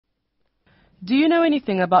Do you know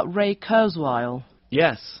anything about Ray Kurzweil?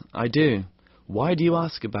 Yes, I do. Why do you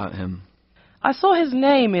ask about him? I saw his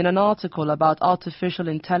name in an article about artificial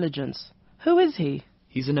intelligence. Who is he?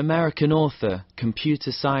 He's an American author,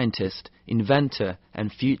 computer scientist, inventor,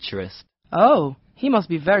 and futurist. Oh, he must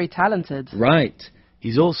be very talented. Right.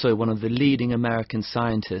 He's also one of the leading American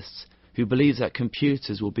scientists who believes that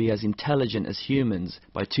computers will be as intelligent as humans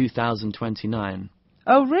by 2029.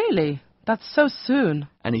 Oh, really? That's so soon.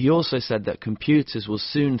 And he also said that computers will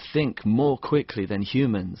soon think more quickly than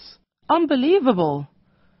humans. Unbelievable.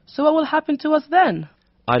 So what will happen to us then?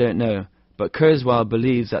 I don't know, but Kurzweil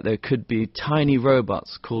believes that there could be tiny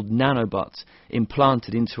robots called nanobots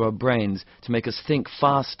implanted into our brains to make us think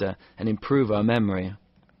faster and improve our memory.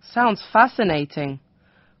 Sounds fascinating.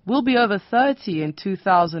 We'll be over 30 in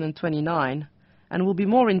 2029, and we'll be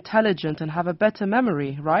more intelligent and have a better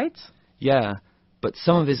memory, right? Yeah, but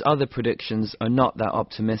some of his other predictions are not that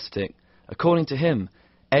optimistic. According to him,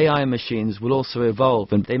 AI machines will also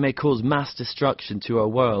evolve and they may cause mass destruction to our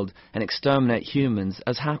world and exterminate humans,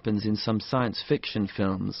 as happens in some science fiction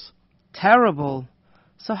films. Terrible.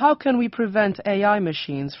 So how can we prevent AI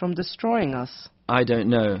machines from destroying us? I don't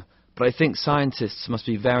know, but I think scientists must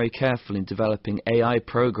be very careful in developing AI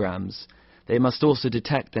programs. They must also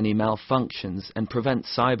detect any malfunctions and prevent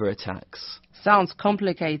cyber attacks. Sounds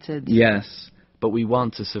complicated. Yes, but we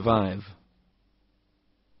want to survive.